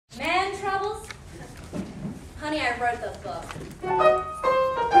honey, I wrote the book.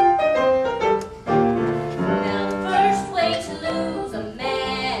 Now the first way to lose a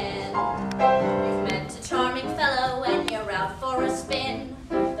man. You've met a charming fellow and you're out for a spin.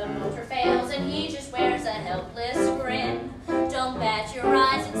 The motor fails and he just wears a helpless grin. Don't bat your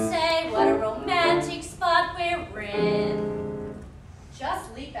eyes and say, what a romantic spot we're in.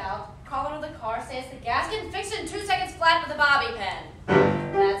 Just leap out, call into the car, say it's the gasket, fix it in 2 seconds flat with a bobby pin.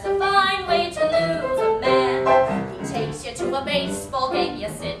 That's a fine way to lose a man. He takes you to a baseball game, you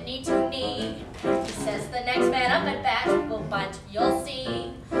sit knee to knee. He says the next man up at bat will bunt, you'll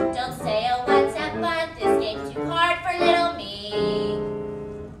see. Don't say, oh, what's that bunt? This game's too hard for little me.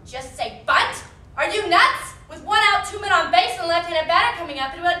 Just say, bunt? Are you nuts? With 1 out, 2 men on base and a left-handed batter coming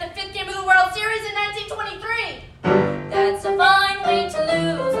up, it'll be like the 5th game of the World Series in 1923. That's a fine way to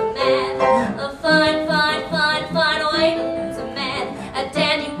lose a man. A fine, fine, fine, fine way to lose a man. A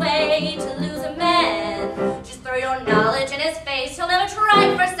dandy way to lose a man. Just throw your knowledge in his face, he'll never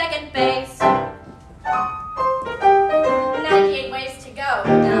try for second base. 98 ways to go.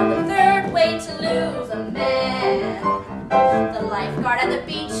 Now the third way to lose a man. The lifeguard at the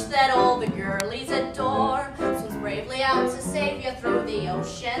beach that all the girlies adore swims bravely out to save you through the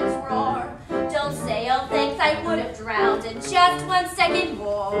ocean's roar. Don't say, oh thanks, I would have drowned in just 1 second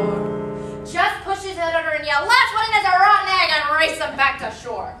more. Just push his head under and yell, last one in is a rotten egg, and race them back to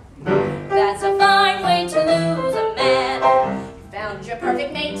shore. That's a fine way to lose a man. You found your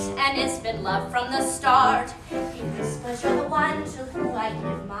perfect mate and it's been love from the start. He whispers you're the one to whom I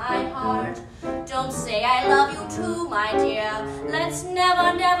give my heart. Don't say I love you too, my dear, let's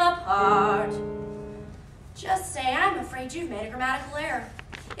never, never part. Just say I'm afraid you've made a grammatical error.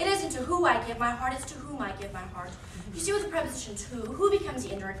 It isn't to who I give my heart, it's to whom I give my heart. You see, with the preposition to, who becomes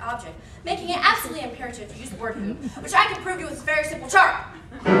the indirect object, making it absolutely imperative to use the word who, which I can prove to you with this very simple chart.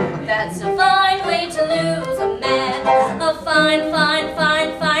 That's a fine way to lose a man. A fine, fine,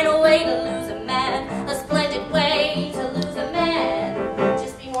 fine, fine way to lose a man. A splendid way to lose a man.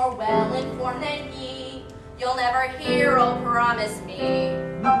 Just be more well-informed than ye. You'll never hear, oh, promise me.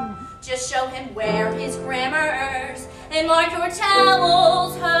 Just show him where his grammar is, and mark your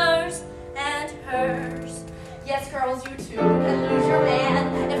towels, hers and hers. Yes, girls, you too can lose your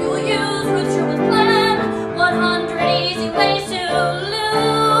man if you will use Ruth Sherwood's plan. 100 easy ways